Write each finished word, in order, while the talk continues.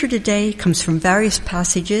Today comes from various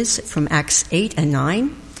passages from Acts 8 and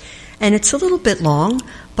 9, and it's a little bit long,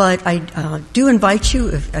 but I do invite you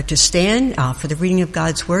to stand for the reading of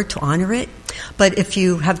God's Word to honor it. But if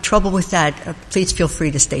you have trouble with that, please feel free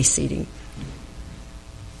to stay seated.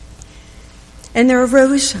 And there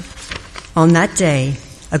arose on that day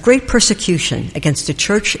a great persecution against the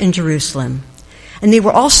church in Jerusalem, and they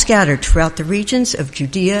were all scattered throughout the regions of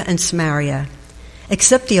Judea and Samaria,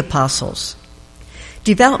 except the apostles.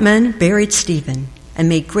 Devout men buried Stephen and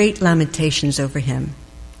made great lamentations over him.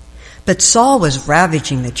 But Saul was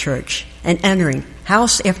ravaging the church, and entering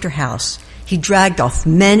house after house, he dragged off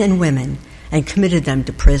men and women and committed them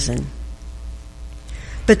to prison.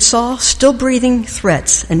 But Saul, still breathing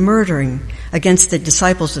threats and murdering against the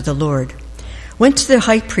disciples of the Lord, went to the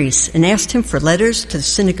high priest and asked him for letters to the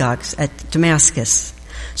synagogues at Damascus,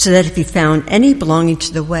 so that if he found any belonging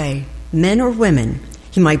to the way, men or women,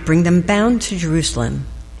 he might bring them bound to Jerusalem.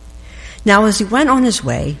 Now as he went on his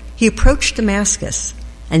way, he approached Damascus,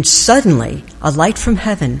 and suddenly a light from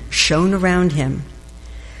heaven shone around him.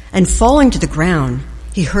 And falling to the ground,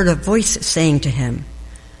 he heard a voice saying to him,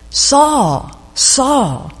 "Saul,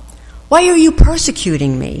 Saul, why are you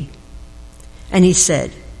persecuting me?" And he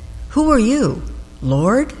said, "Who are you,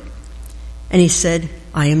 Lord?" And he said,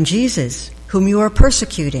 "I am Jesus, whom you are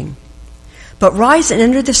persecuting. But rise and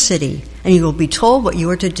enter the city, and you will be told what you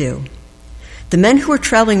are to do." The men who were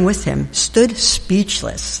traveling with him stood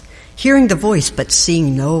speechless, hearing the voice but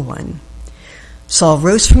seeing no one. Saul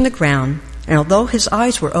rose from the ground, and although his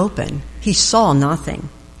eyes were open, he saw nothing.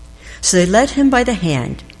 So they led him by the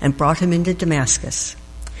hand and brought him into Damascus.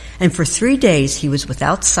 And for 3 days he was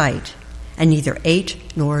without sight, and neither ate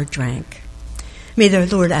nor drank. May the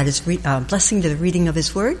Lord add his blessing to the reading of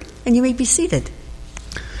his word, and you may be seated.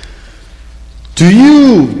 Do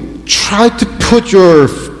you try to put your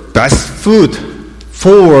best foot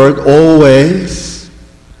forward always?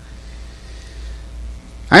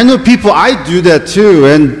 I know people, I do that too,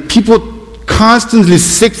 and people constantly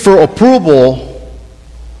seek for approval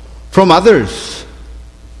from others.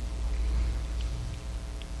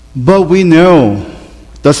 But we know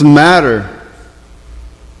it doesn't matter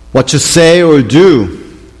what you say or do,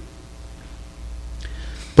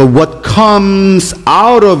 but what comes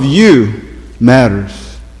out of you matters.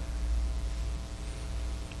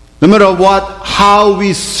 No matter how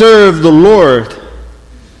we serve the Lord,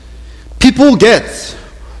 people get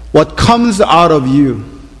what comes out of you,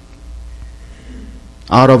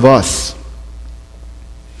 out of us.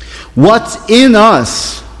 What's in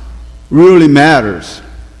us really matters.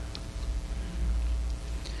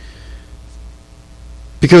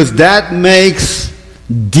 Because that makes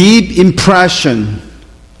deep impression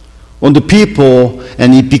on the people,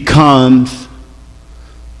 and it becomes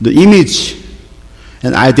the image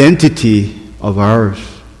and identity of ours.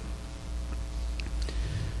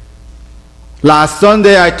 Last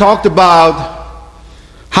Sunday I talked about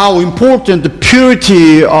how important the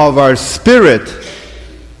purity of our spirit.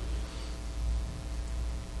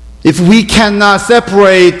 If we cannot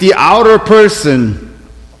separate the outer person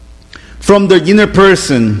from the inner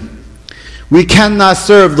person, we cannot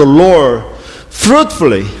serve the Lord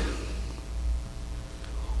fruitfully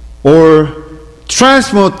or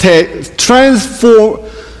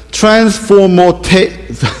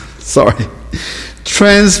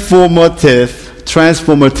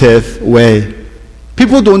transformative way.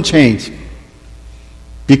 People don't change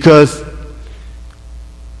because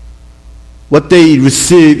what they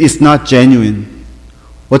receive is not genuine.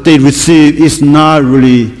 What they receive is not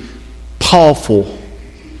really powerful.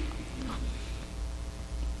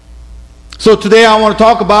 So today I want to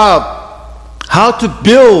talk about how to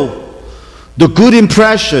build the good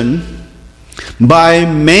impression by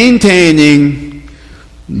maintaining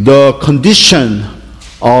the condition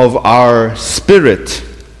of our spirit.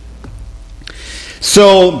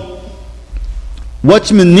 So,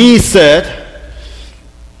 Watchman Nee said,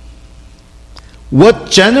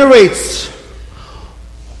 what generates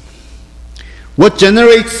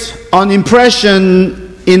an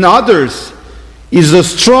impression in others is the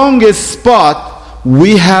strongest spot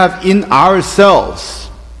we have in ourselves.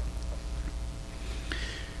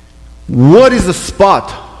 What is the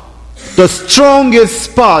spot? The strongest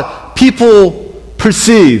spot people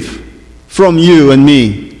perceive from you and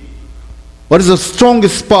me. What is the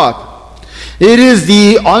strongest spot? It is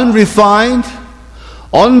the unrefined,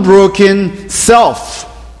 unbroken self.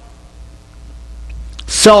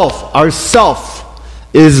 Our self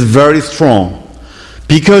is very strong.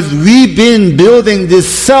 Because we've been building this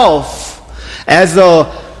self as a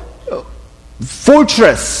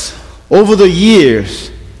fortress over the years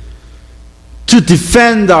to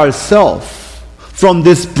defend ourselves from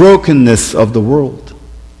this brokenness of the world.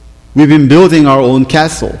 We've been building our own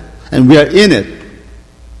castle, and we are in it.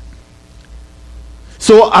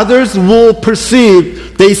 So others will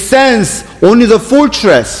perceive, they sense only the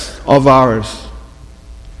fortress of ours.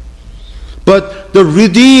 But the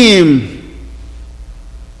redeemed,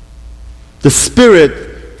 the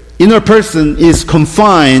spirit, inner person is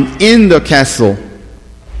confined in the castle.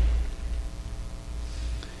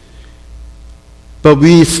 But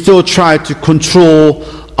we still try to control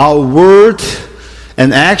our word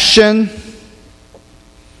and action.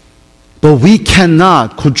 But we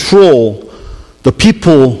cannot control the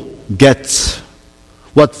people get.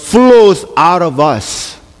 What flows out of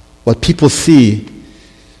us, what people see,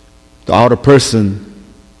 the outer person.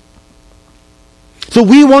 So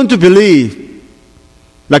we want to believe,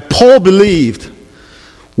 like Paul believed,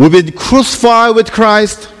 we've been crucified with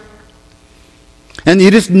Christ, and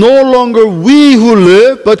it is no longer we who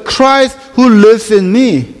live, but Christ who lives in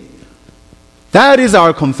me. That is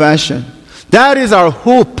our confession. That is our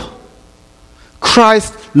hope.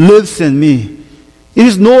 Christ lives in me. It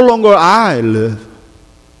is no longer I live.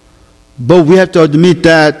 But we have to admit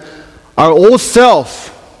that our old self,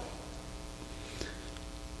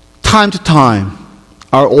 time to time,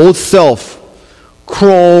 our old self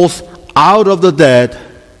crawls out of the dead,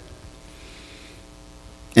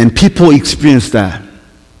 and people experience that.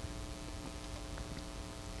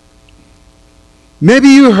 Maybe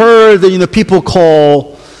you heard that people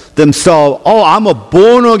call themselves, "Oh, I'm a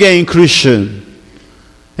born-again Christian."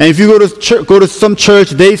 And if you go to some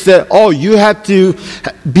church, they say, "Oh, you have to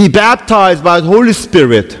be baptized by the Holy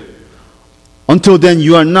Spirit. Until then,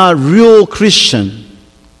 you are not real Christian."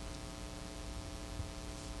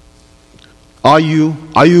 Are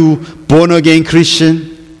you born again Christian?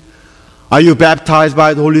 Are you baptized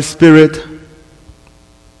by the Holy Spirit?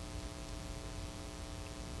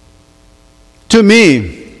 To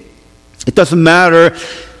me, it doesn't matter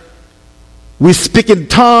we speak in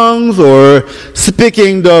tongues or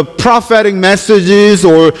speaking the prophetic messages,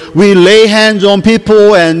 or we lay hands on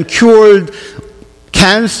people and cured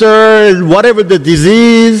cancer, whatever the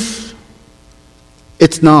disease.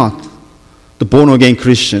 It's not the born-again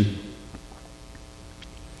Christian.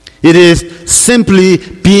 It is simply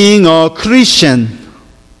being a Christian,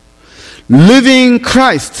 living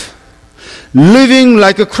Christ, living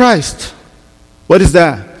like a Christ. What is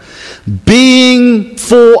that? Being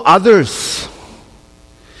for others,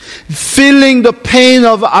 feeling the pain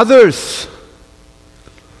of others,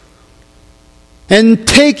 and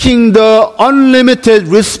taking the unlimited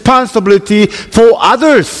responsibility for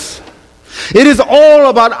others. It is all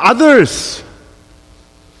about others.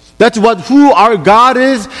 That's who our God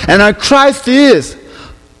is and our Christ is.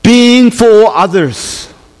 Being for others.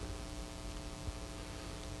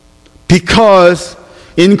 Because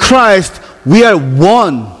in Christ we are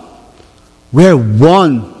one. We are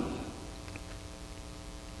one.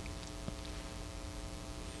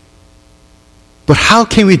 But how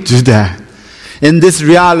can we do that? In this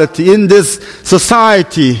reality, in this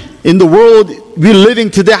society, in the world we're living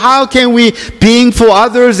today, how can we, being for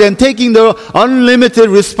others and taking the unlimited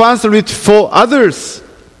responsibility for others?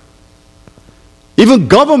 Even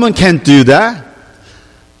government can't do that.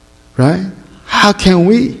 Right? How can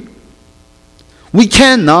we? We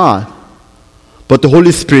cannot. But the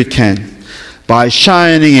Holy Spirit can. By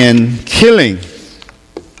shining and killing.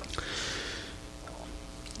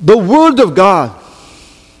 The Word of God,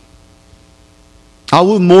 I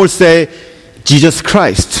would more say Jesus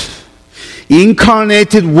Christ.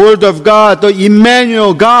 Incarnated Word of God, the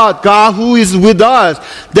Emmanuel God, God who is with us.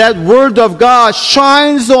 That Word of God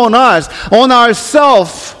shines on us, on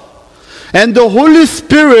ourselves. And the Holy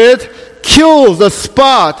Spirit kills the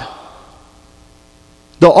spot,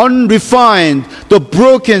 the unrefined, the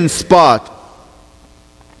broken spot.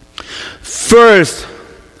 First,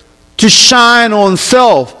 to shine on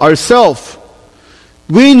ourselves,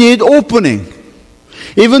 we need opening.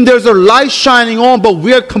 Even there's a light shining on, but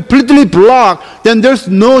we are completely blocked, then there's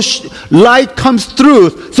no light comes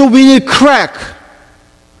through. So we need crevice.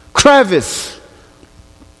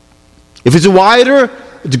 If it's wider,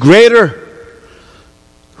 it's greater.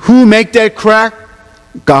 Who make that crack?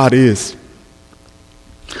 God is.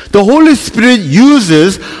 The Holy Spirit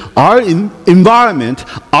uses our environment,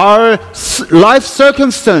 our life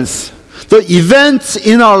circumstance, the events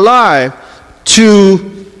in our life to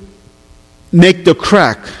make the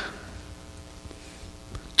crack.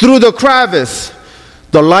 Through the crevice,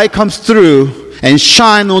 the light comes through and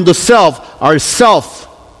shine on our self.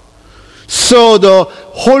 So the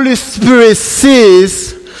Holy Spirit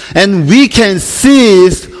sees, and we can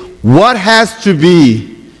seize what has to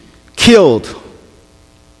be killed.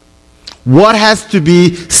 What has to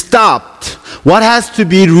be stopped? What has to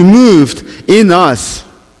be removed in us?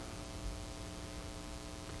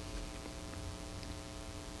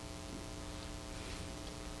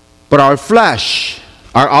 But our flesh,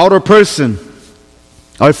 our outer person,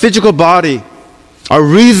 our physical body, our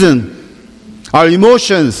reason, our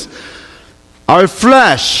emotions, our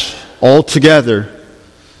flesh altogether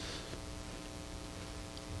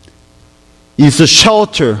is a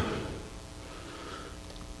shelter.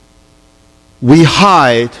 We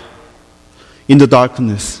hide in the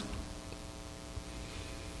darkness.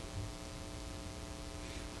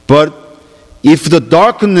 But if the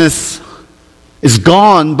darkness is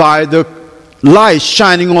gone by the light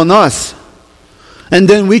shining on us, and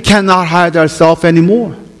then we cannot hide ourselves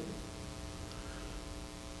anymore.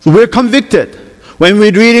 So we're convicted when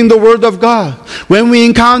we're reading the Word of God, when we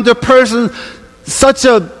encounter a person such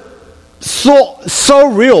a so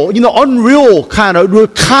real, unreal kind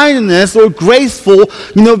of kindness or graceful,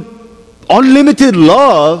 unlimited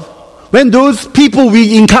love. When those people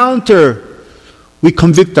we encounter, we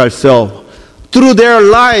convict ourselves. Through their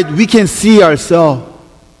light, we can see ourselves.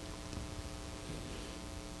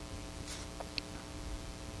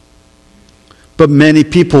 But many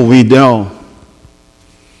people we know,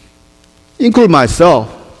 include myself,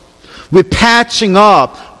 we're patching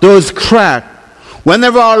up those cracks.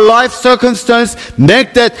 Whenever our life circumstance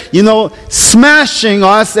make that, smashing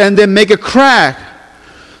us and then make a crack,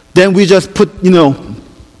 then we just put,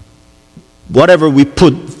 whatever we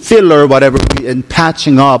put, filler, whatever, and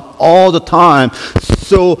patching up all the time.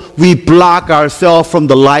 So we block ourselves from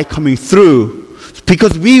the light coming through.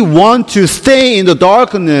 Because we want to stay in the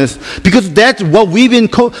darkness. Because that's what we've been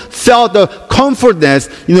felt the comfortness,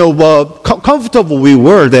 comfortable we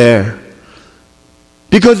were there.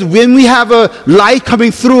 Because when we have a light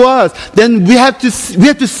coming through us, then we have to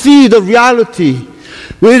see the reality.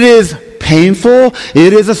 It is painful,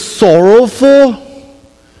 it is sorrowful,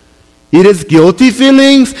 it is guilty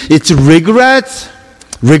feelings, it's regretful,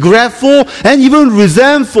 and even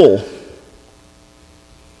resentful.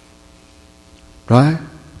 Right?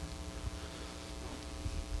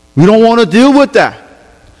 We don't want to deal with that.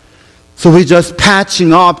 So we're just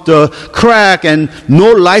patching up the crack and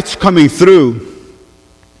no light coming through.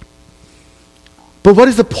 But what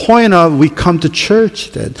is the point of we come to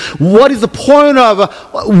church then? What is the point of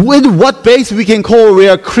with what base we can call we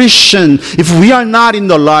are Christian if we are not in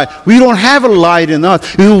the light? We don't have a light in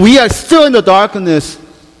us. We are still in the darkness.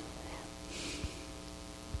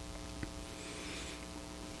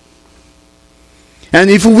 And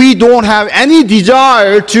if we don't have any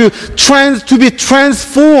desire to be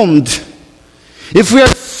transformed, if we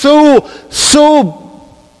are so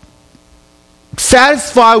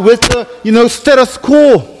satisfied with the status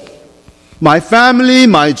quo, my family,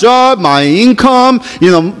 my job, my income,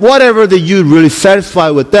 whatever that you really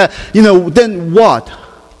satisfied with that, then what?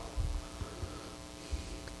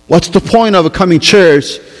 What's the point of coming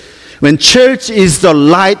church when church is the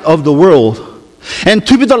light of the world? And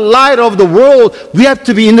to be the light of the world, we have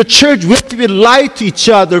to be in the church. We have to be light to each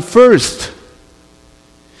other first.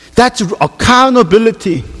 That's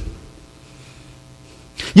accountability.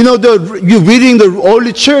 You're reading the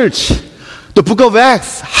early church, the book of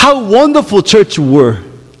Acts, how wonderful church were.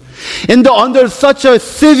 And under such a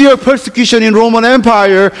severe persecution in Roman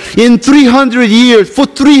Empire, for 300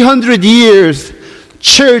 years,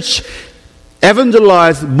 church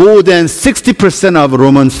evangelized more than 60% of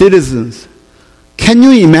Roman citizens. Can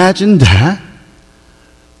you imagine that?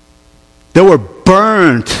 They were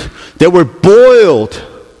burnt. They were boiled.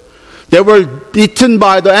 They were eaten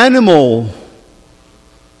by the animal.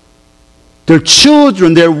 Their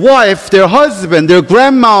children, their wife, their husband, their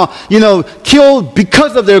grandma, killed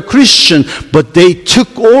because of their Christian. But they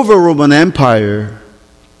took over Roman Empire.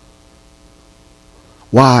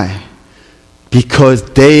 Why? Because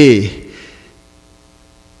they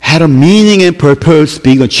had a meaning and purpose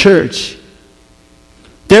being a church.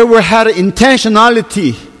 They had an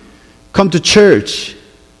intentionality come to church.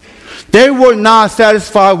 They were not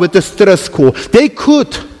satisfied with the status quo. They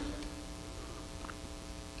could.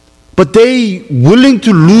 But they willing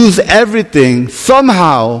to lose everything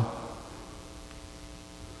somehow.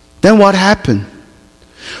 Then what happened?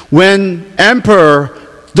 When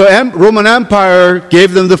the Roman Empire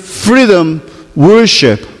gave them the freedom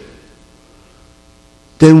worship,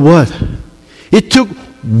 then what? It took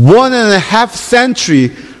 1.5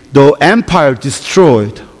 century, the empire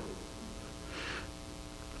destroyed.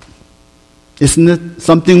 Isn't it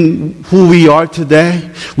something who we are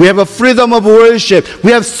today? We have a freedom of worship.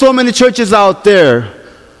 We have so many churches out there.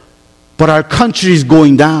 But our country is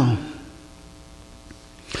going down.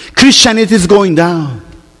 Christianity is going down.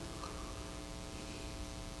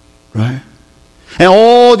 right? And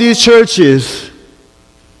all these churches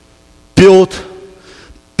built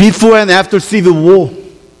before and after Civil War,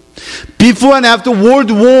 before and after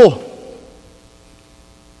World War.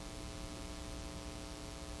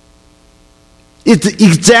 It's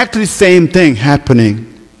exactly the same thing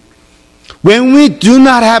happening. When we do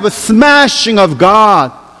not have a smashing of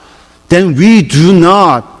God, then we do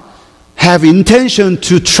not have intention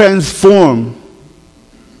to transform.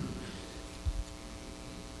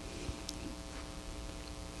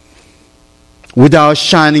 Without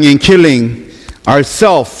shining and killing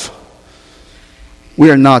ourselves, we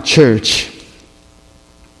are not church.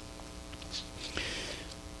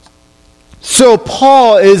 So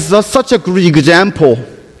Paul is such a great example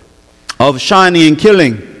of shining and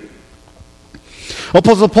killing.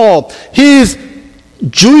 Apostle Paul, his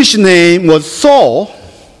Jewish name was Saul,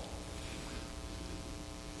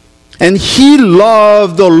 and he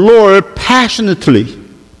loved the Lord passionately.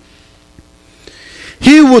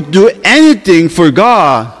 He would do anything for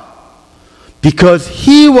God because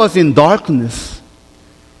he was in darkness.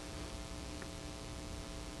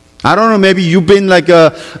 I don't know, maybe you've been like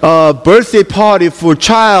a birthday party for a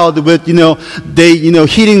child with, they,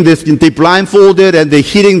 hitting this, they blindfolded and they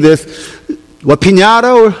hitting this,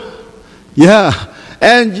 piñata or, yeah.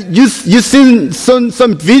 And you seen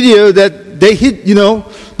some video that they hit,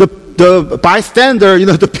 the bystander,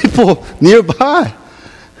 the people nearby.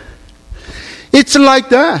 It's like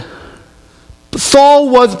that. Saul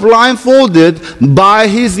was blindfolded by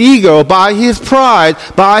his ego, by his pride,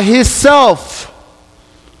 by his self,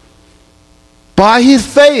 by his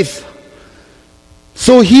faith.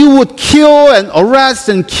 So he would kill and arrest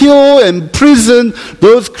and kill and imprison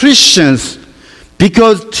those Christians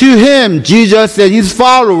because to him, Jesus and his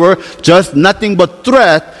follower just nothing but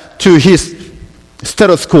threat to his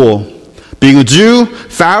status quo. Being a Jew,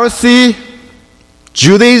 Pharisee,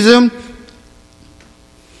 Judaism.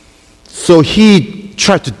 So he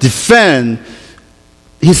tried to defend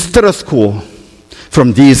his status quo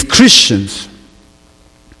from these Christians.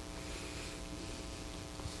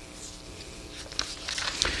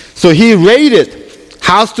 So he raided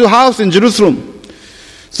house to house in Jerusalem.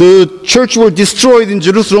 So church were destroyed in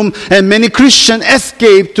Jerusalem and many Christians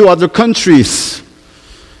escaped to other countries.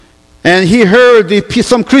 And he heard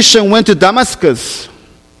some Christian went to Damascus.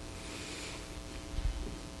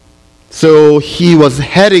 So he was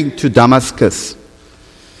heading to Damascus.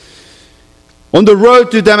 On the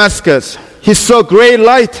road to Damascus, he saw great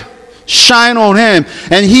light shine on him,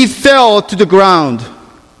 and he fell to the ground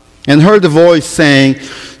and heard a voice saying,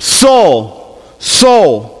 Saul,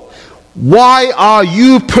 Saul, why are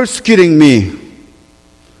you persecuting me?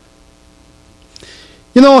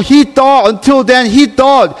 Until then he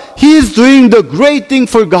thought he's doing the great thing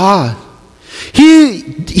for God.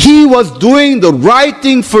 He was doing the right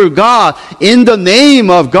thing for God in the name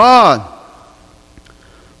of God.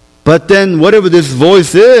 But then whatever this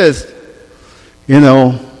voice is,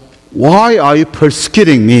 why are you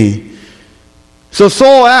persecuting me? So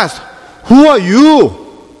Saul asked, who are you?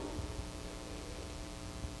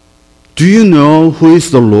 Do you know who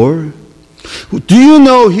is the Lord? Do you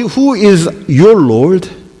know who is your Lord?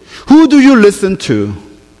 Who do you listen to?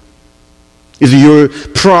 Is it your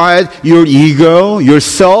pride, your ego,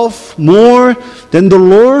 yourself more than the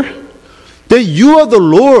Lord? Then you are the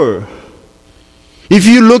Lord. If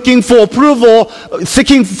you're looking for approval,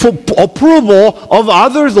 seeking for approval of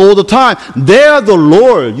others all the time, they are the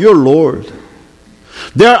Lord, your Lord.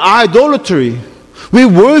 They are idolatry. We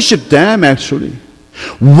worship them actually.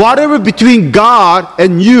 Whatever between God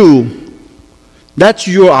and you, that's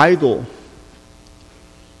your idol.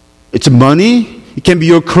 It's money. It can be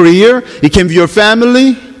your career. It can be your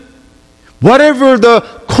family. Whatever the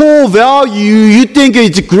core value you think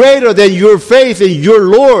is greater than your faith and your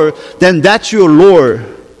Lord, then that's your Lord.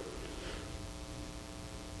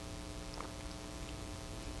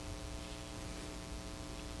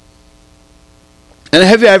 And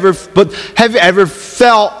have you ever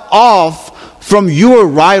fell off from your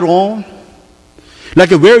right arm?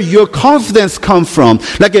 Like where your confidence comes from,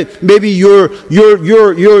 like maybe your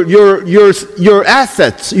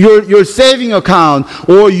assets, your saving account,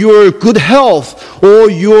 or your good health, or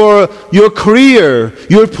your career,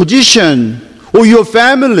 your position, or your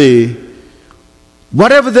family,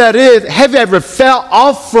 whatever that is. Have you ever fell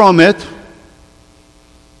off from it?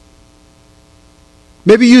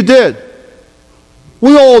 Maybe you did.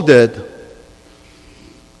 We all did.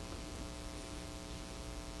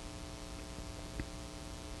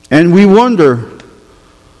 And we wonder,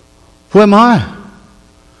 who am I?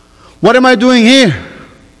 What am I doing here?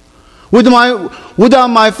 Without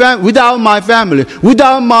my family, without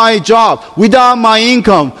my job, without my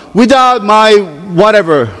income, without my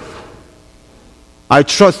whatever I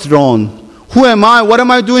trusted on. Who am I? What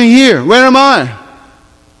am I doing here? Where am I?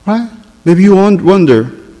 Right? Maybe you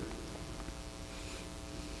wonder.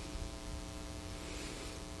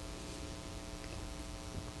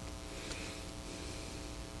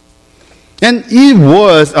 And it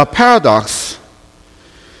was a paradox.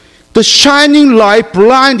 The shining light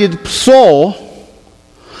blinded Saul,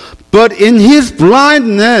 but in his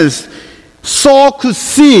blindness, Saul could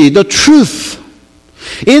see the truth.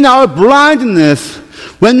 In our blindness,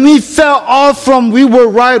 when we fell off from we were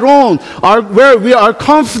right on, where our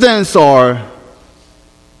confidence are,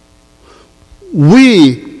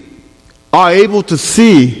 we are able to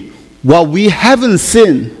see what we haven't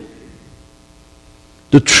seen.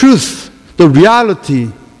 The truth, the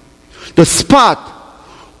reality, the spot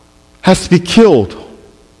has to be killed.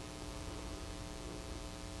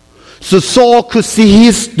 So Saul could see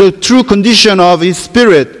the true condition of his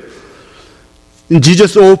spirit. And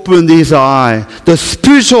Jesus opened his eye, the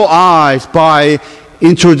spiritual eyes, by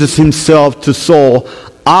introducing himself to Saul.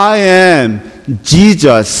 I am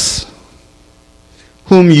Jesus,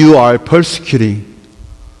 whom you are persecuting.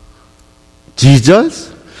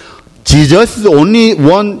 Jesus? Jesus is the only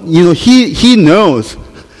one, he knows.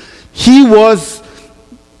 He was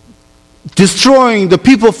destroying the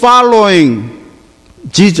people following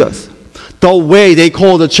Jesus. The way, they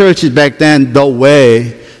called the churches back then the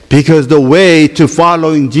way. Because the way to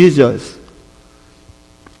following Jesus.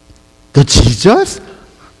 The Jesus?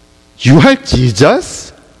 You are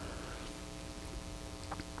Jesus?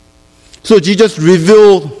 So Jesus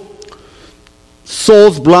revealed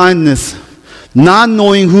Saul's blindness, not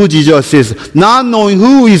knowing who Jesus is, not knowing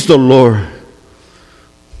who is the Lord.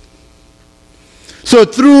 So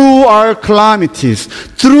through our calamities,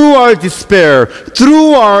 through our despair,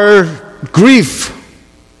 through our grief,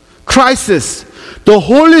 crisis, the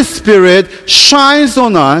Holy Spirit shines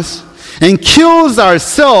on us and kills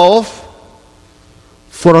ourselves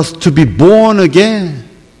for us to be born again.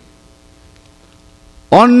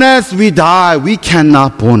 Unless we die, we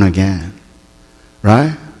cannot born again.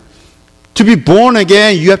 Right? To be born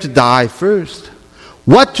again, you have to die first.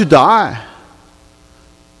 What to die?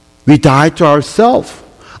 We die to ourselves,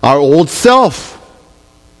 our old self.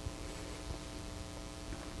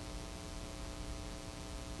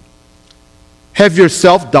 Have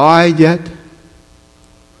yourself died yet?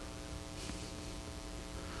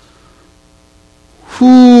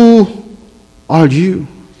 Who are you?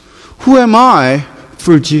 Who am I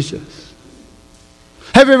for Jesus?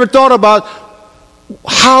 Have you ever thought about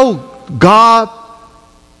how God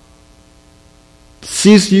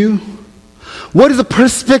sees you? What is the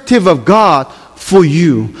perspective of God for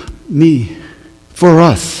you, me, for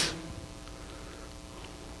us?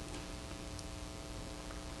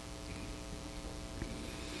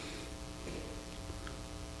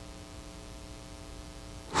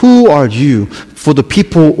 Who are you for the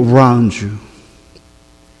people around you?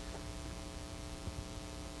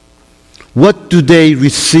 What do they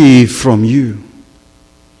receive from you?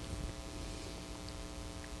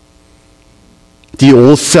 The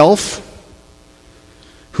old self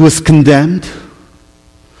who is condemned,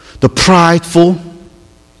 the prideful,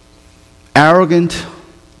 arrogant,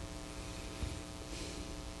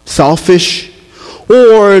 selfish,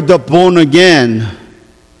 or the born again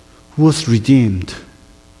who was redeemed?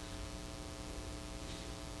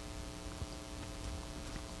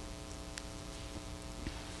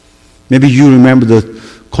 Maybe you remember the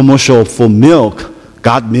commercial for milk.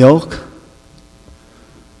 Got milk?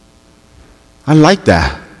 I like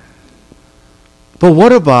that. But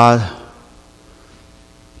what about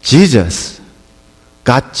Jesus?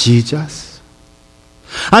 Got Jesus?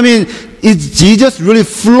 I mean, is Jesus really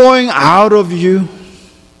flowing out of you?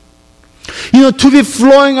 To be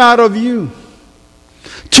flowing out of you.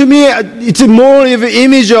 To me, it's more of an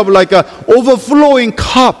image of like an overflowing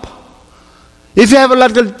cup. If you have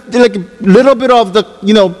like a little bit of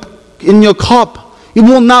in your cup, it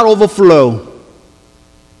will not overflow.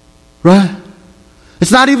 Right?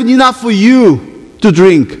 It's not even enough for you to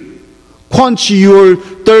drink. Quench your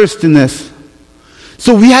thirstiness.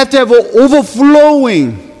 So we have to have an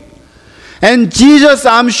overflowing. And Jesus,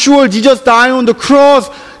 I'm sure Jesus dying on the cross,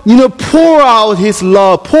 pour out His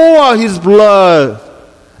love, pour out His blood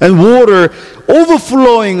and water,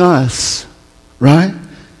 overflowing us. Right?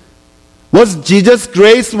 Was Jesus'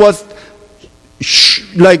 grace was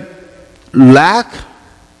lack?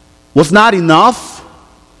 Was not enough?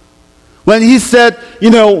 When He said,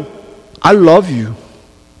 I love you,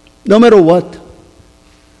 no matter what.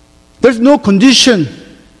 There's no condition.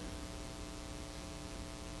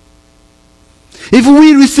 If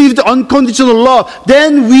we receive the unconditional love,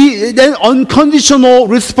 then unconditional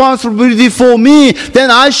responsibility for me,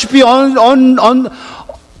 then I should be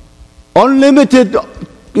unlimited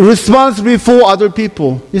responsibility for other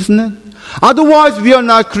people, isn't it? Otherwise, we are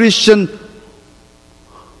not Christian.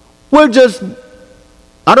 We're just,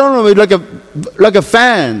 I don't know, like a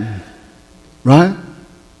fan, right?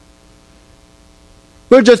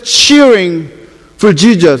 We're just cheering for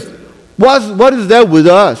Jesus. What is that with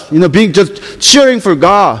us? Being just cheering for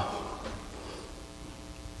God.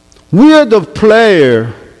 We are the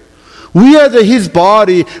player. We are His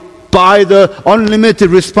body by the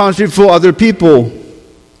unlimited responsibility for other people.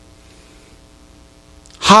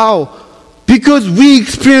 How? Because we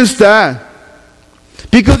experience that.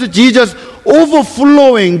 Because of Jesus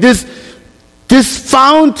overflowing this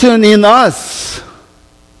fountain in us.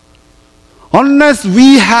 Unless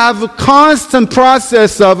we have a constant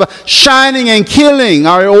process of shining and killing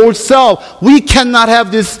our old self, we cannot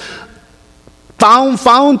have this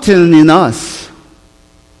fountain in us.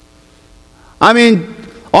 I mean,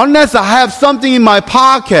 unless I have something in my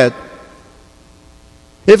pocket,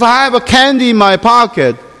 if I have a candy in my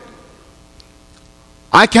pocket,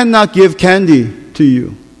 I cannot give candy to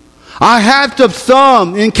you. I have to have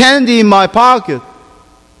some candy in my pocket.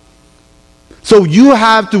 So we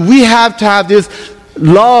have to have this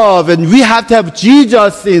love, and we have to have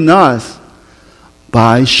Jesus in us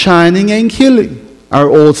by shining and killing our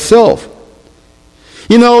old self.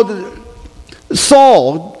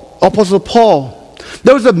 Saul, Apostle Paul,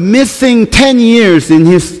 there was a missing 10 years in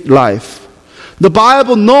his life.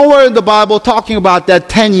 Nowhere in the Bible talking about that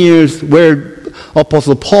 10 years where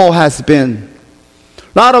Apostle Paul has been.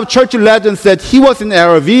 A lot of church legends said he was in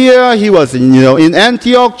Arabia, he was in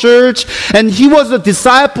Antioch church, and he was a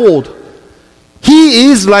disciple. He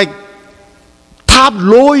is like top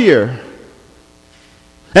lawyer.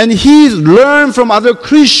 And he's learned from other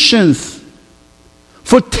Christians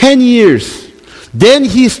for 10 years. Then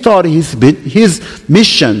he started his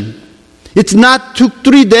mission. It's not took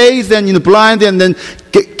 3 days and blind and then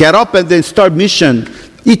get up and then start mission.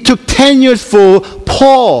 It took 10 years for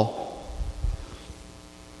Paul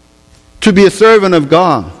to be a servant of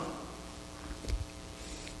God.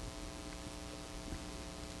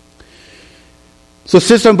 So,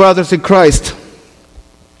 sisters and brothers in Christ,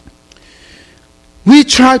 we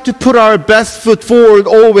try to put our best foot forward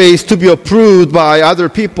always to be approved by other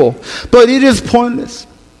people, but it is pointless.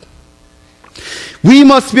 We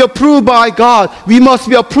must be approved by God. We must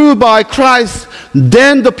be approved by Christ.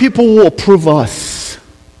 Then the people will approve us.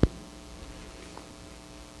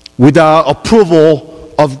 Without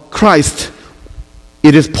approval of Christ,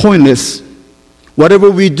 it is pointless.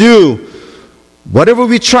 Whatever we do, whatever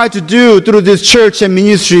we try to do through this church and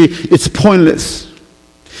ministry, it's pointless.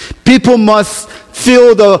 People must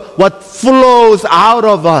feel what flows out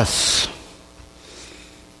of us.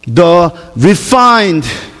 The refined,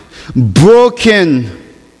 broken,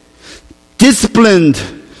 disciplined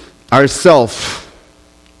ourselves.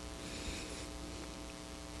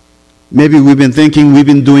 Maybe we've been thinking we've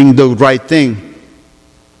been doing the right thing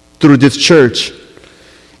through this church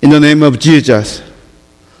in the name of Jesus.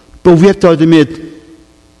 But we have to admit,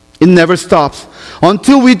 it never stops.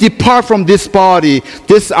 Until we depart from this body,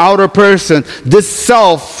 this outer person, this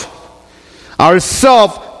self, our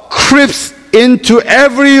self creeps into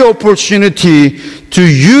every opportunity to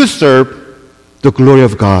usurp the glory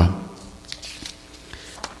of God.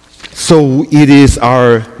 So it is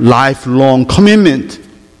our lifelong commitment.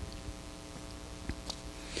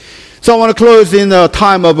 So I want to close in a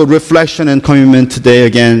time of reflection and commitment today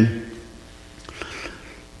again.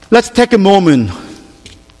 Let's take a moment,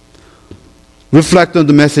 reflect on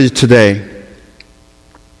the message today.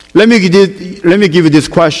 Let me give you this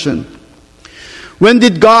question. When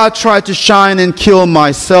did God try to shine and kill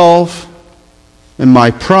myself and my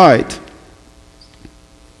pride?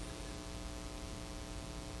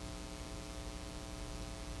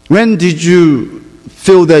 When did you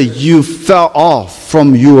feel that you fell off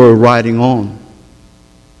from your riding on?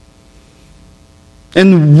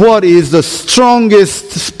 And what is the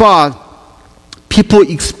strongest spot people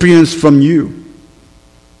experience from you?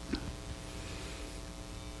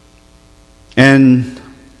 And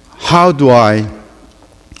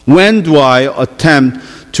when do I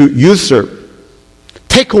attempt to usurp,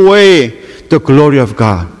 take away the glory of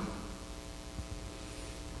God?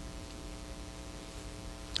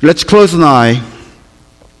 Let's close an eye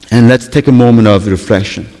and let's take a moment of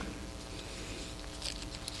reflection.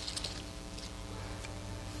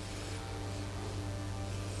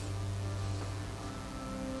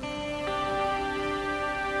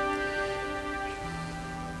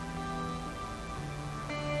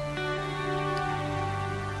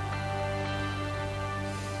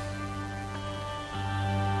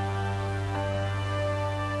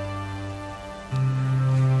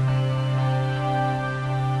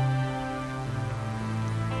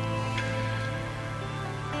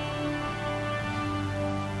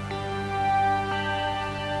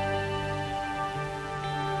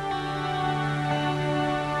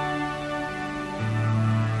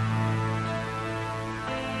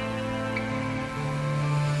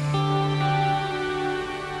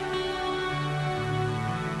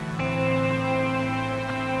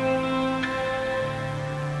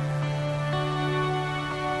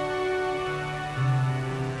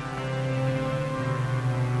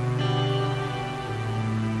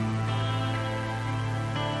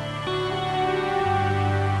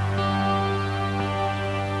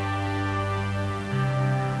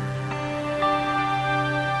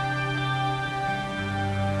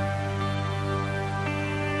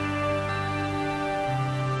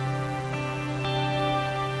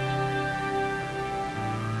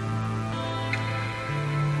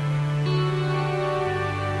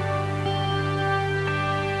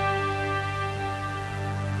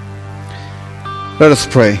 Let us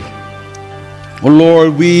pray. Oh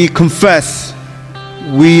Lord, we confess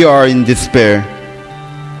we are in despair.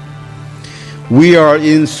 We are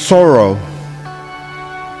in sorrow.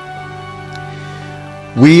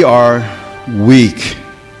 We are weak.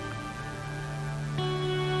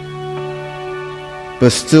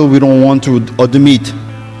 But still we don't want to admit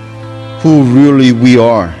who really we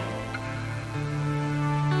are.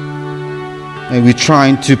 And we're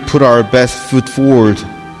trying to put our best foot forward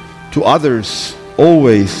to others,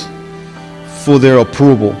 always, for their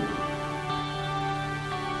approval.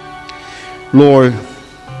 Lord,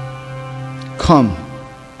 come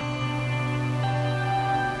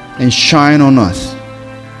and shine on us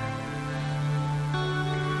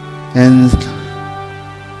and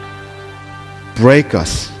break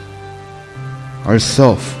us,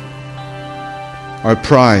 ourselves, our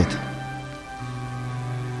pride,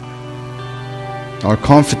 our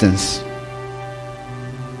confidence,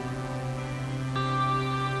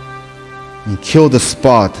 and kill the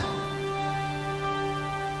spot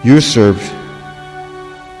you serve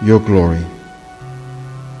your glory.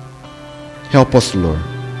 Help us, Lord.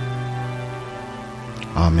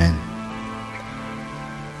 Amen.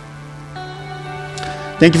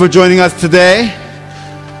 Thank you for joining us today.